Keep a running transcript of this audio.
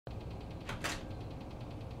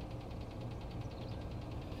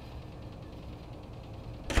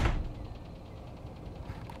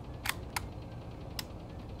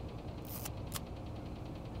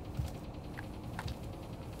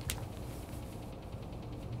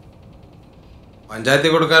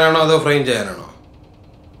പഞ്ചായത്തിൽ കൊടുക്കാനാണോ അതോ ഫ്രെയിം ചെയ്യാനാണോ?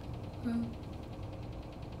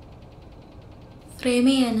 ഫ്രെയിം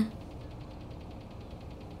ചെയ്യാനാ.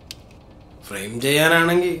 ഫ്രെയിം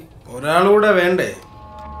ചെയ്യാനാണെങ്കിൽ ഒരാളുകൂടെ വേണ്ടേ?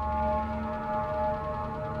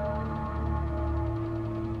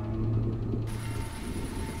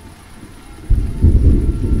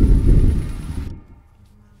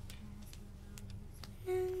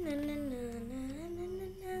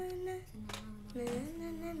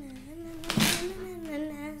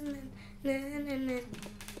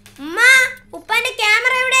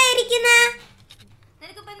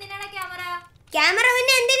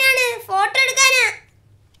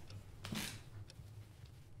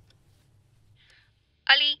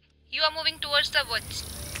 Ali, you are moving towards the woods.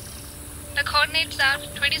 The coordinates are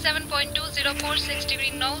 27.2046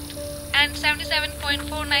 degree north and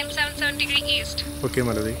 77.4977 degree east. Okay,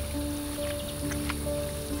 Murali.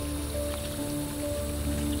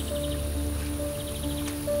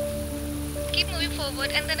 Keep moving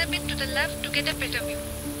forward and then a bit to the left to get a better view.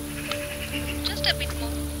 Just a bit more.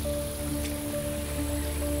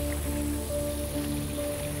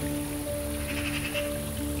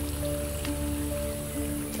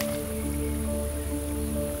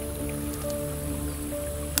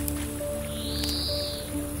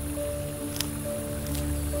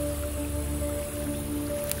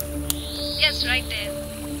 Yes, right there.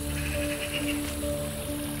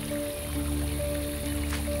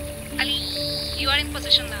 Ali, you are in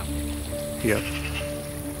position now. Yep.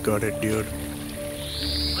 Got it, dude.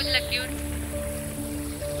 Good luck, dude.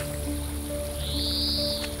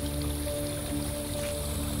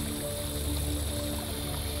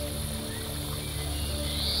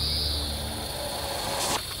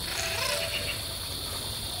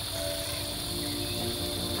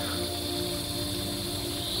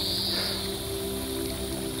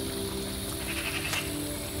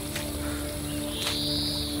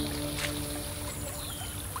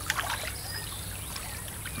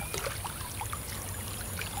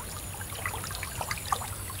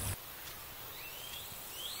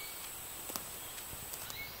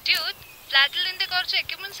 Dude, Flatland कुछ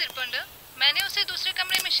equipment सिरपंड मैंने उसे दूसरे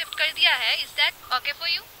कमरे में shift कर दिया है. Is that okay for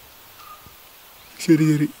you? ശരി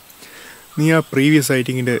ശരി. നീ ആ പ്രീവിയസ്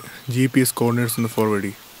സൈറ്റിങ്ങിൻ്റെ GPS കോർഡിനേറ്റ്സ് ഒന്ന് ഫോർവേഡ്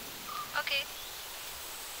ചെയ്യും. Okay.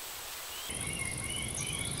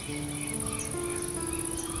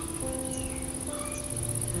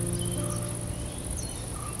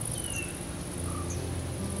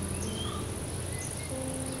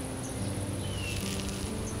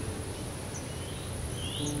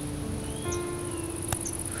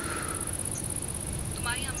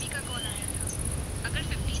 तुम्हारी अम्मी का कॉल आया था. अगर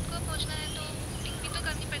 15 को पहुंचना है तो बुकिंग भी तो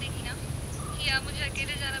करनी पड़ेगी ना. या मुझे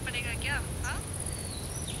अकेले जाना पड़ेगा क्या? हाँ.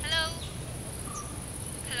 हेलो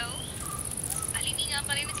हेलो अली നീ ഞാൻ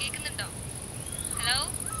പറയുന്നത് കേൾക്കുന്നുണ്ടോ? ഹലോ.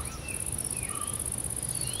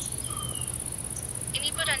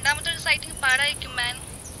 ഇനിയിപ്പോൾ രണ്ടാമത്തെ സൈറ്റിംഗ് പാടായിരിക്കും മാൻ.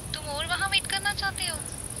 तुम और वहाँ वेट करना चाहते हो?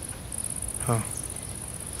 ആ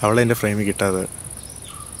അവളെ എൻ്റെ ഫ്രെയിമിൽ കിട്ടാതെ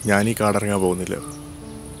ഞാൻ ഈ കാടിറങ്ങാൻ പോകുന്നില്ല.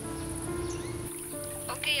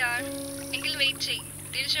 ഓക്കെ യാർ, എങ്കിൽ വെയിറ്റ് ചെയ്യും.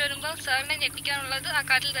 തിരിച്ചു വരുമ്പോൾ സാറിനെ ഞെട്ടിക്കാനുള്ളത് ആ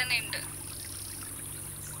കാട്ടിൽ തന്നെ ഉണ്ട്.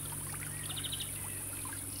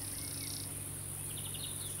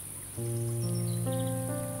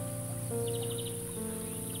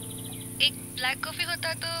 एक ब्लैक कॉफी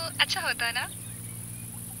होता तो अच्छा होता ना.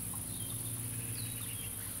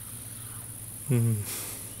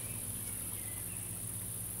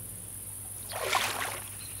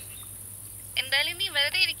 എന്തായാലും നീ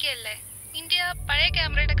വെറുതെ ഇരിക്കുകയല്ലേ. നിന്റെ ആ പഴയ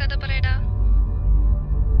ക്യാമറയുടെ കഥ പറയടാ.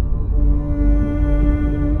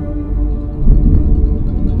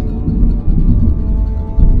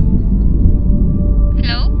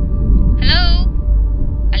 ഹലോ ഹലോ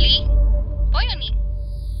അലി, പോയോ നീ?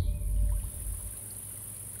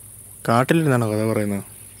 കാട്ടിലിരുന്നാണോ കഥ പറയുന്നത്?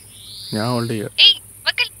 ഞാൻ ഹോൾഡ് ചെയ്യാം. ഏയ്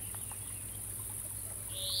വക്കൽ.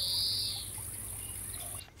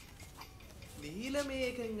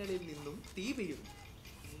 നീലമേഘങ്ങളിൽ നിന്നും തീ പെയ്യുന്നു.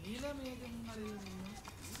 നീലമേഘങ്ങളിൽ നിന്നും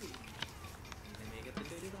തീ പെയ്യുന്നു.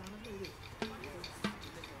 നീലമേഘത്തിന്റെ ഒരു ഇതാണല്ലോ ഇത്.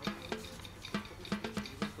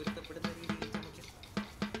 പൊരുത്തപ്പെടുന്ന രീതിയിൽ നമുക്ക്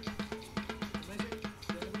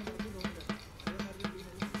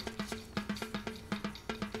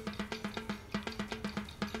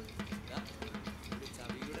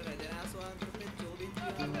കവിയുടെ രചനാ സ്വാതന്ത്ര്യത്തെ ചോദ്യം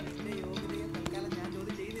ചെയ്യാനുള്ള നിന്റെ യോഗ്യതയെ തൽക്കാലം ഞാൻ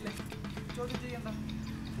ചോദ്യം ചെയ്യുന്നില്ല. ചോദ്യം ചെയ്യണ്ട.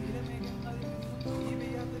 നീലമേഘങ്ങളിൽ നിന്നും തീ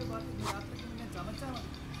പെയ്യാത്തൊരു പാട്ട് യാത്രയ്ക്ക് മുന്നേ ചമച്ചാ മതി.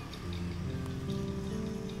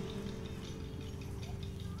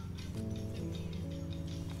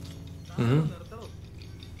 നിർത്തണോ?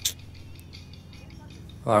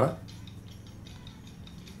 വാടാ.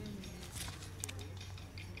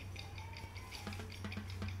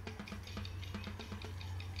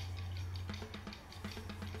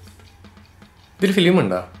 ഇതിൽ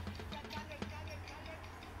ഫിലിമുണ്ടോ?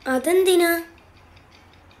 അതെന്തിനാ?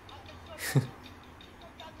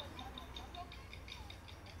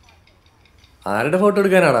 ആരുടെ ഫോട്ടോ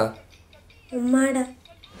എടുക്കാനാടാ? ഉമ്മാടാ.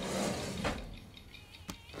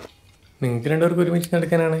 നിങ്ങൾക്ക് രണ്ടുപേർക്ക് ഒരുമിച്ച്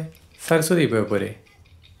നടക്കാനാണ് സരസ്വതി പോയ പോരെ?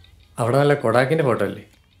 അവിടെ നല്ല കൊടാക്കിൻ്റെ ഫോട്ടോ അല്ലേ?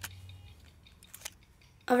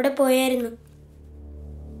 അവിടെ പോയായിരുന്നു.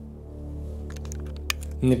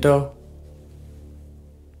 എന്നിട്ടോ?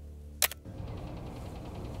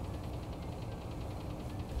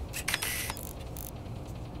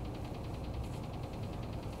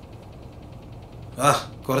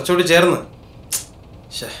 കുറച്ചുകൂടി ചേർന്ന്.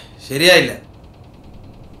 ശരിയായില്ല.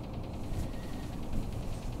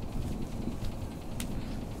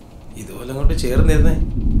 ഇതുപോലെ അങ്ങോട്ട് ചേർന്നിരുന്നേ.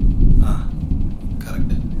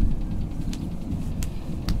 കറക്റ്റ്.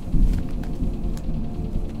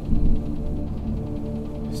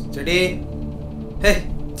 സ്റ്റഡി.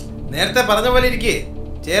 നേരത്തെ പറഞ്ഞ പോലെ ഇരിക്കേ,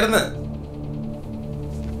 ചേർന്ന്.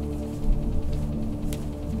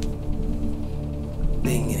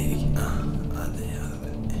 ഇങ്ങനെ ഇരിക്കും. അതെ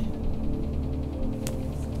അതെ.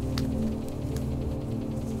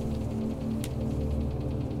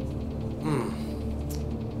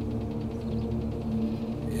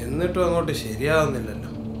 എന്നിട്ടും അങ്ങോട്ട് ശരിയാവുന്നില്ലല്ലോ.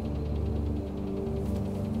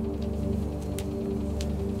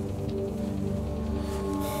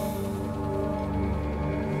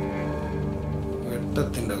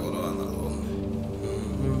 വെട്ടത്തിന്റെ കുറവാണെന്നാണ് തോന്നുന്നത്.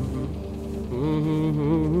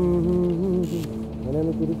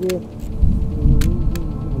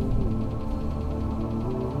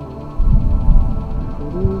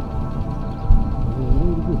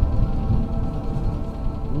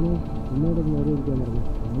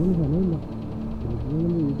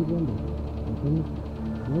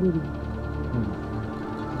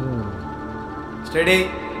 സ്റ്റഡി.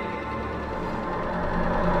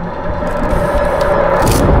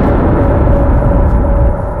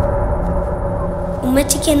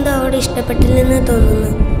 ഉമ്മച്ചിക്ക് എന്തോ അവിടെ ഇഷ്ടപ്പെട്ടില്ലെന്ന് തോന്നുന്നു.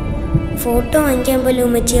 ഫോട്ടോ വാങ്ങിക്കാൻ പോലും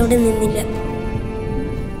ഉമ്മച്ചി അവിടെ നിന്നില്ല.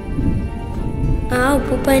 ആ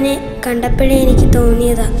ഉപ്പൂപ്പാനെ കണ്ടപ്പോഴേ എനിക്ക്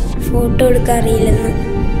തോന്നിയതാ ഫോട്ടോ എടുക്കാൻ അറിയില്ലെന്ന്.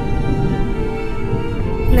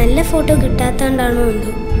 നല്ല ഫോട്ടോ കിട്ടാത്തോണ്ടാണോ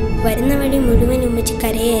എന്തോ വരുന്ന വഴി മുഴുവൻ ഉമ്മച്ചി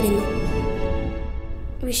കരയായിരുന്നു.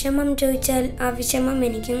 വിഷമം ചോദിച്ചാൽ ആ വിഷമം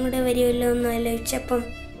എനിക്കും കൂടെ വരുമല്ലോ എന്ന് ആലോചിച്ചപ്പം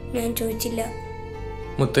ഞാൻ ചോദിച്ചില്ല.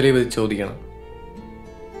 മുത്തലീബ് ഇത് ചോദിക്കണം.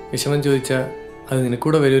 വിഷമം ചോദിച്ചാൽ അത്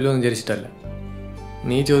നിനക്കൂടെ വരുമല്ലോ എന്ന് വിചാരിച്ചിട്ടല്ല.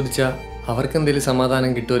 നീ ചോദിച്ചാൽ അവർക്കെന്തെങ്കിലും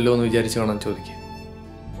സമാധാനം കിട്ടുമല്ലോ എന്ന് വിചാരിച്ച് വേണം ചോദിക്കുക.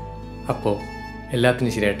 അപ്പോൾ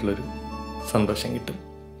എല്ലാത്തിനും ശരിയായിട്ടുള്ളൊരു സന്തോഷം കിട്ടും.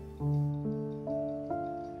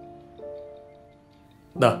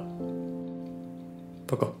 ദാ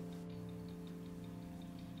പൊക്കോ.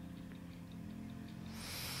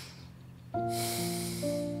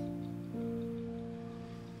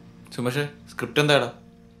 സുമേഷ്, സ്ക്രിപ്റ്റ് എന്താടാ?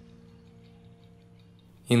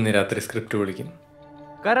 ഇന്ന് രാത്രി സ്ക്രിപ്റ്റ് വിളിക്കും.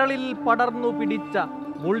 കരളിൽ പടർന്നു പിടിച്ച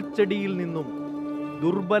മുൾച്ചെടിയിൽ നിന്നും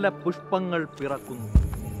ദുർബല പുഷ്പങ്ങൾ പിറക്കുന്നു.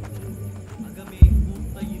 അകമേ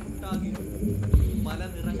കൂർത്ത ഇരുട്ടാകിലും പല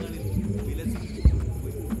നിറങ്ങളിൽ വിലസിക്കുന്നു.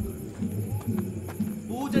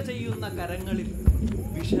 പൂജ ചെയ്യുന്ന കരങ്ങളിൽ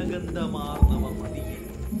വിഷഗന്ധമാർന്നവ മതിയെ.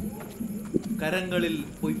 കരങ്ങളിൽ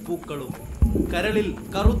പൊയ്പൂക്കളും കരളിൽ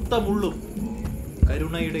കറുത്ത മുള്ളും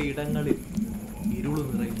കരുണയുടെ ഇടങ്ങളിൽ ഇരുളു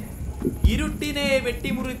നിറയുന്നു. ഇരുട്ടിനെ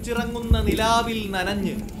വെട്ടിമുറിച്ചിറങ്ങുന്ന നിലാവിൽ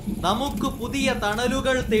നനഞ്ഞ് നമുക്ക് പുതിയ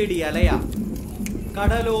തണലുകൾ തേടി അലയാം.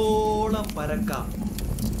 കടലോളം പരക്കാം.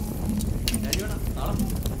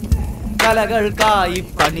 കലകൾക്കായി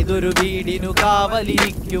പണിതൊരു വീടിനു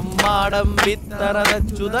കാവലിരിക്കും മാടം വിത്തറ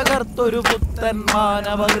വെച്ചു തകർത്തൊരു പുത്തൻ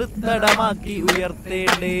മാനവഹൃത്തടമാക്കി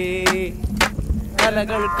ഉയർത്തേണ്ടേ.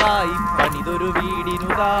 കലകൾക്കായി പണിതൊരു വീടിനു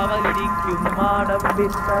കാവലിരിക്കും മാടം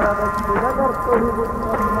വിത്തറ വെച്ചു തകർത്തൊരു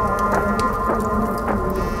പുത്തൻ.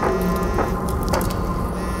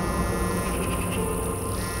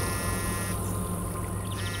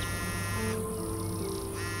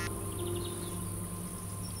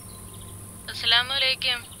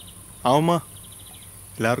 ആവുമ്മ,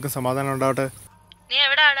 എല്ലാവർക്കും സമാധാനം ഉണ്ടാവട്ടെ. നീ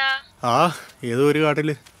എവിടാടാ? ഏതോ ഒരു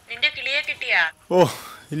കാട്ടില്. നിന്റെ കിളിയെ കിട്ടിയാ? ഓ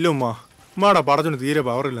ഇല്ല ഉമ്മ, ഉമ്മാടാ പറഞ്ഞു തീരെ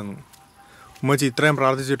പവറില്ലെന്നു. ഉമ്മച്ചി ഇത്രയും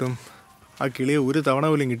പ്രാർത്ഥിച്ചിട്ടും ആ കിളിയെ ഒരു തവണ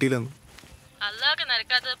പോലും കിട്ടിയില്ലെന്നു. അല്ലാഹുക്ക്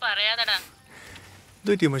നടക്കാത്തത് പറയാതെടാ.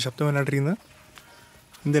 എന്തുപറ്റി ഉമ്മ ശബ്ദം വന്നാട്ടിരിക്കുന്നത്?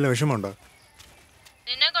 എന്തെങ്കിലും വിഷമമുണ്ടോ?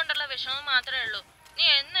 നിന്നെ കൊണ്ടുള്ള വിഷമം മാത്രമേ ഉള്ളൂ. നീ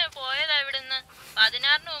എന്ന് പോയതാ ഇവിടുന്ന്?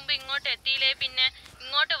 16 മുമ്പ് ഇങ്ങോട്ട് എത്തിയില്ലേ പിന്നെ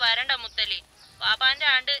ഇങ്ങോട്ട് വരണ്ട മുത്തലി. പാപ്പാന്റെ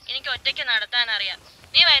ആണ്ട് എനിക്ക് ഒറ്റയ്ക്ക് നടത്താൻ അറിയാം.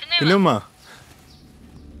 നീ വരുന്നേ?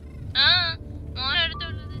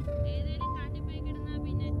 മോനടുത്തുള്ളത് ഏതേലും കാട്ടിൽ പോയി കിടന്നാ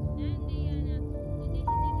പിന്നെ ഞാൻ എന്ത് ചെയ്യാനാ?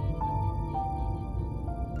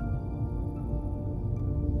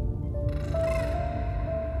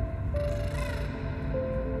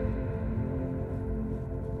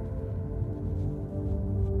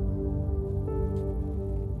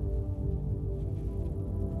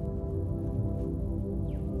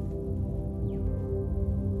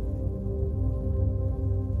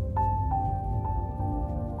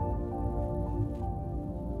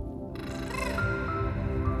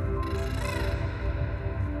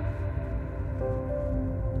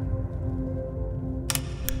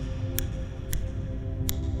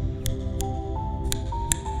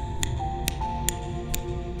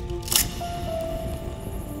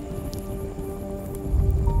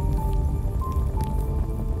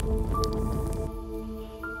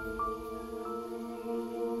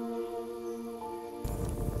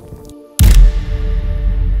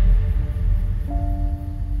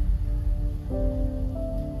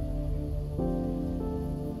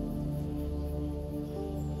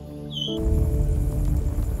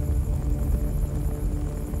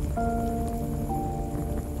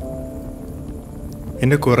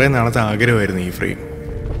 എൻ്റെ കുറേ നാളത്തെ ആഗ്രഹമായിരുന്നു ഈ ഫ്രെയിം.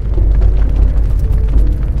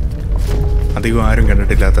 അധികം ആരും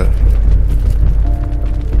കണ്ടിട്ടില്ലാത്ത,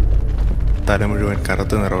 തല മുഴുവൻ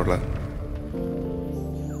കറുത്ത നിറമുള്ള,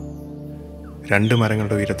 2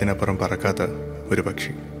 മരങ്ങളുടെ ഉയരത്തിനപ്പുറം പറക്കാത്ത ഒരു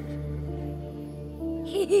പക്ഷി.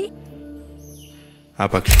 ആ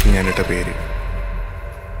പക്ഷിക്ക് ഞാനിട്ട പേര്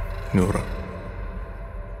നൂറ.